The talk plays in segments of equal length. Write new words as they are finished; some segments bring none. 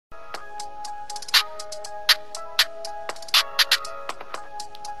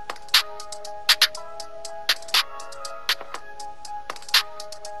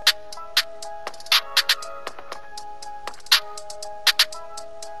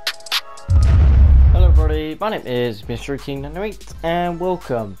everybody, my name is Mr. King98 and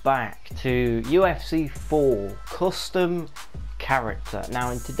welcome back to UFC 4 Custom Character.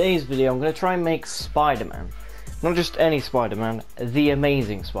 Now in today's video I'm going to try and make Spider-Man, not just any Spider-Man, the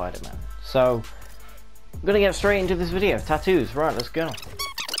Amazing Spider-Man. So I'm going to get straight into this video. Tattoos, right, let's go.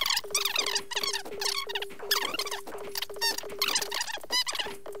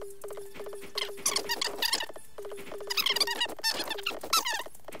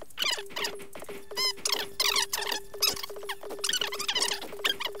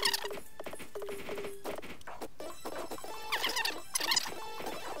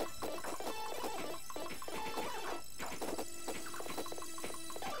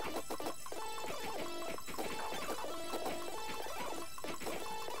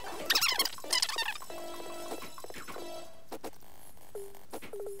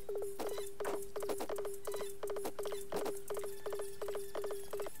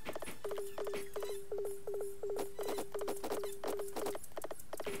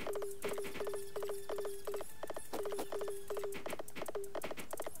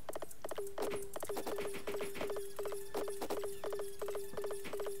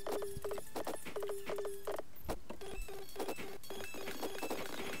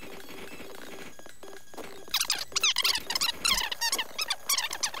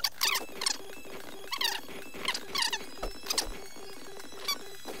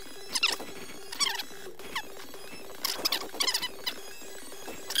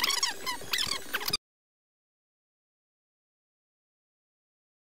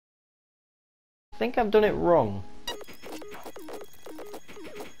 I think I've done it wrong.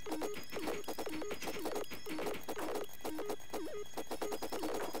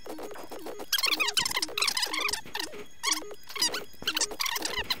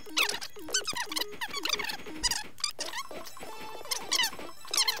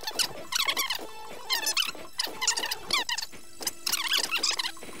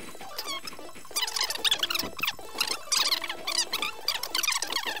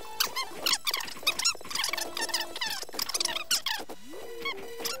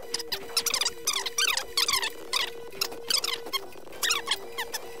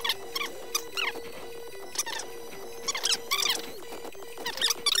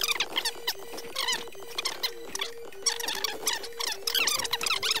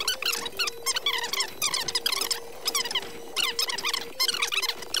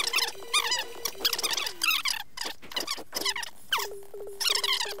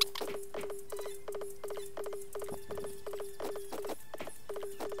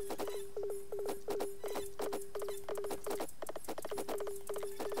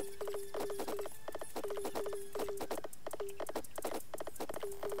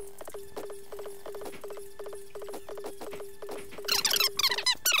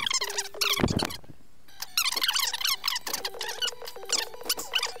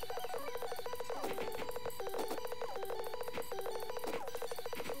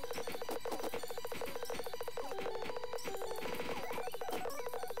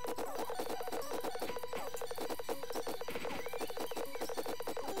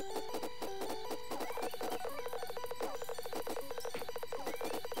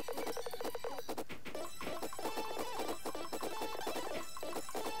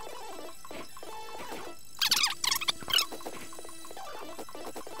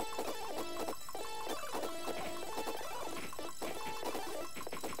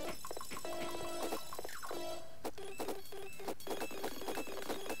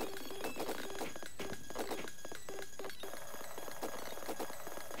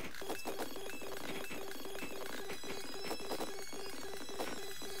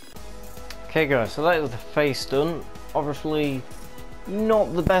 Okay guys, so that is the face done. Obviously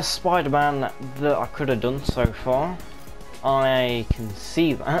not the best Spider-Man that I could have done so far. I can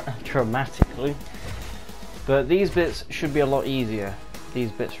see that dramatically. But these bits should be a lot easier.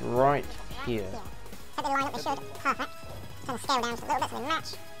 These bits right here. Set the line up, they should. Perfect. Turn the scale down just a little bit so they match.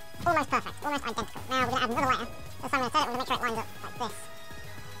 Almost perfect, almost identical. Now we're going to add another layer. So I'm going to turn it, we're going to make sure it lines up like this.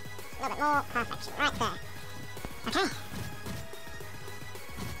 A little bit more, perfection, right there. Okay.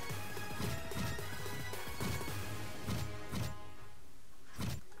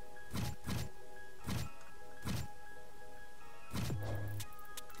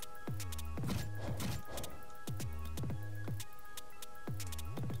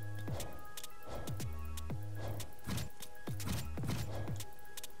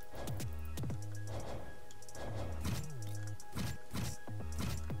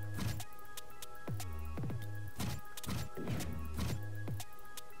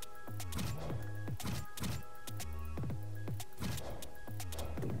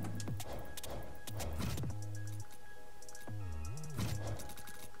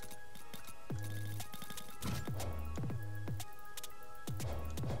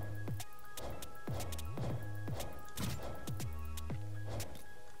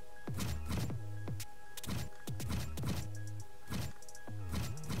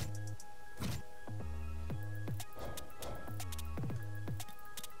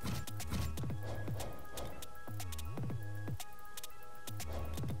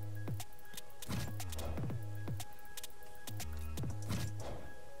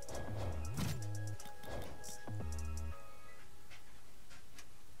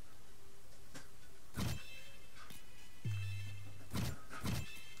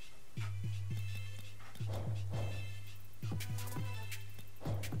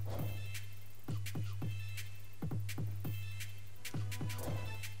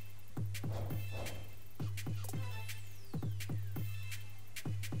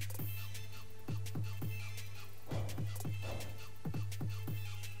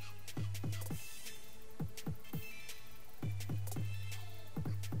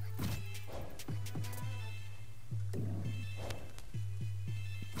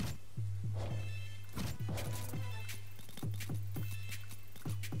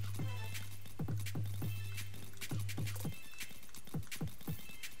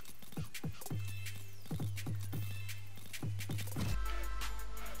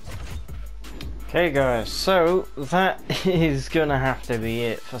 Okay guys, so that is gonna have to be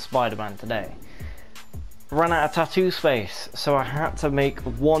it for Spider-Man today. Ran out of tattoo space, so I had to make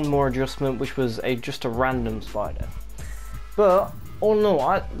one more adjustment, which was just a random spider. But, oh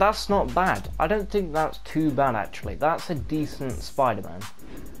no, that's not bad. I don't think that's too bad actually. That's a decent Spider-Man.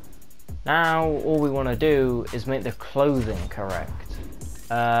 Now, all we want to do is make the clothing correct.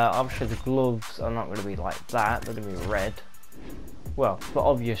 Obviously the gloves are not going to be like that, they're going to be red. Well, for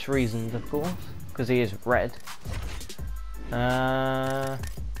obvious reasons of course, because he is red.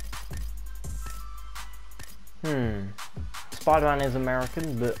 Spider-Man is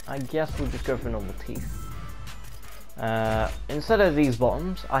American, but I guess we'll just go for normal teeth. Instead of these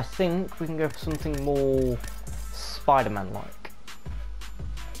bottoms, I think we can go for something more Spider-Man-like.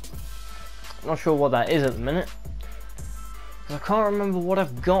 Not sure what that is at the minute, because I can't remember what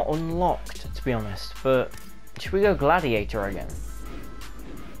I've got unlocked, to be honest, but should we go Gladiator again?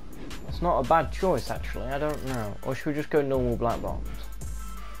 That's not a bad choice actually, I don't know. Or should we just go normal black bottoms?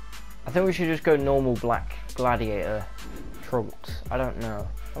 I think we should just go normal black Gladiator trunks. I don't know.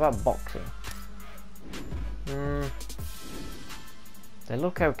 How about boxing? They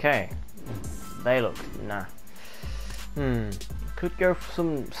look okay. They look nah. Could go for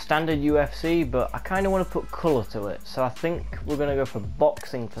some standard UFC, but I kind of want to put colour to it. So I think we're going to go for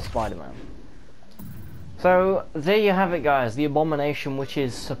boxing for Spider-Man. So there you have it guys, the Abomination, which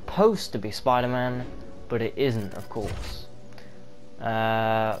is supposed to be Spider-Man, but it isn't of course.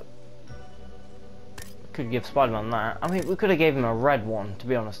 Could give Spider-Man that. I mean, we could have gave him a red one, to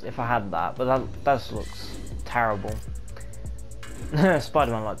be honest, if I had that, but that looks terrible.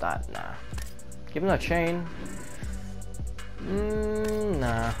 Spider-Man like that, nah. Give him a chain.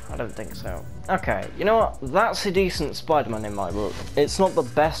 Nah, I don't think so. Okay, you know what? That's a decent Spider-Man in my book. It's not the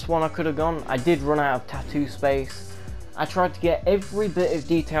best one I could have gone. I did run out of tattoo space. I tried to get every bit of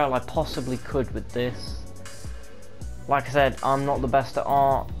detail I possibly could with this. Like I said, I'm not the best at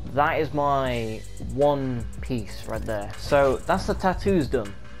art. That is my one piece right there. So that's the tattoos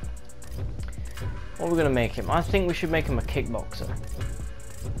done. What are we gonna make him? I think we should make him a kickboxer.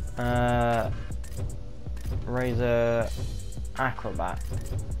 Razor acrobat.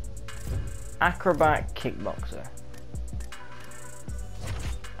 Acrobat kickboxer.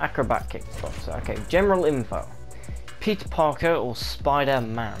 Acrobat kickboxer. Okay, general info. Peter Parker or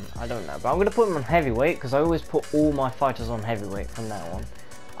Spider-Man, I don't know, but I'm going to put him on heavyweight because I always put all my fighters on heavyweight from now on.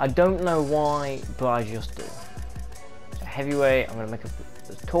 I don't know why, but I just do. So heavyweight, I'm going to make him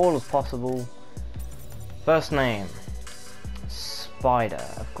as tall as possible. First name, Spider,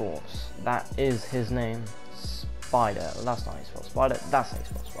 of course. That is his name, Spider. Well, that's not how you spell Spider, that's how you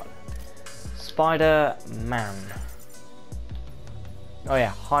spell Spider. Spider-Man. Oh yeah,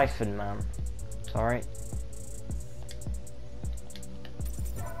 hyphen man, sorry.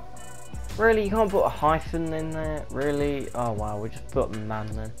 Really, you can't put a hyphen in there? Really? Oh wow, we just put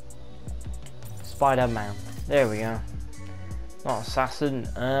man then. Spider-Man. There we go. Not assassin.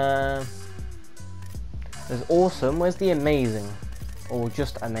 There's awesome. Where's the amazing? Or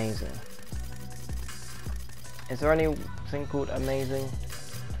just amazing? Is there anything called amazing?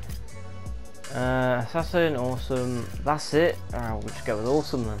 Assassin, awesome. That's it. We'll just go with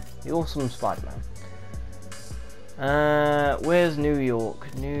awesome then. The awesome Spider-Man. Where's New York?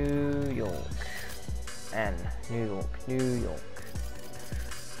 New York. N. New York. New York.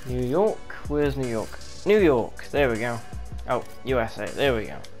 New York. Where's New York? New York. There we go. Oh, USA. There we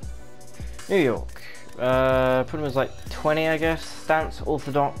go. New York. Put him as like 20, I guess. Stance,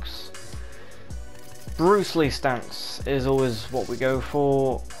 orthodox. Bruce Lee stance is always what we go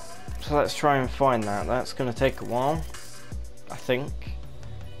for. So let's try and find that. That's going to take a while, I think.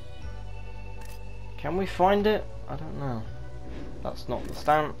 Can we find it? I don't know. That's not the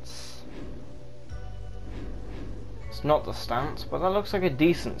stance. It's not the stance, but that looks like a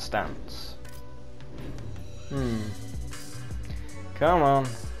decent stance. Come on.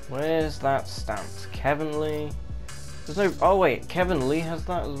 Where's that stance? Kevin Lee? There's no... Oh wait, Kevin Lee has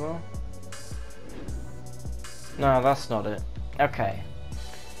that as well? No, that's not it. Okay.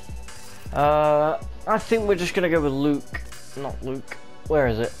 I think we're just gonna go with Luke. Not Luke. Where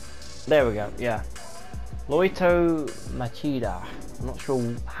is it? There we go, yeah. Loito Machida. I'm not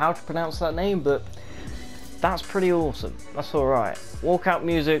sure how to pronounce that name, but that's pretty awesome. That's alright. Walkout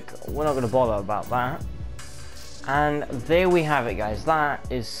music, we're not going to bother about that. And there we have it, guys. That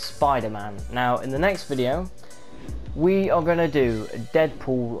is Spider-Man. Now, in the next video, we are going to do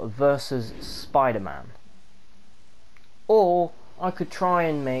Deadpool versus Spider-Man. Or I could try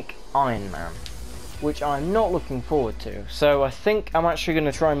and make Iron Man, which I'm not looking forward to. So I think I'm actually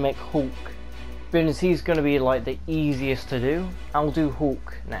going to try and make Hulk, because he's going to be like the easiest to do. I'll do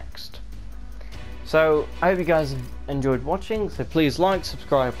Hulk next. So I hope you guys enjoyed watching, so please like,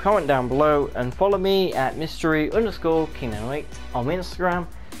 subscribe, comment down below, and follow me at mystery_king908 on Instagram,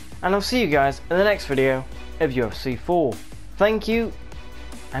 and I'll see you guys in the next video of UFC 4. Thank you,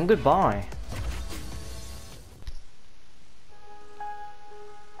 and goodbye.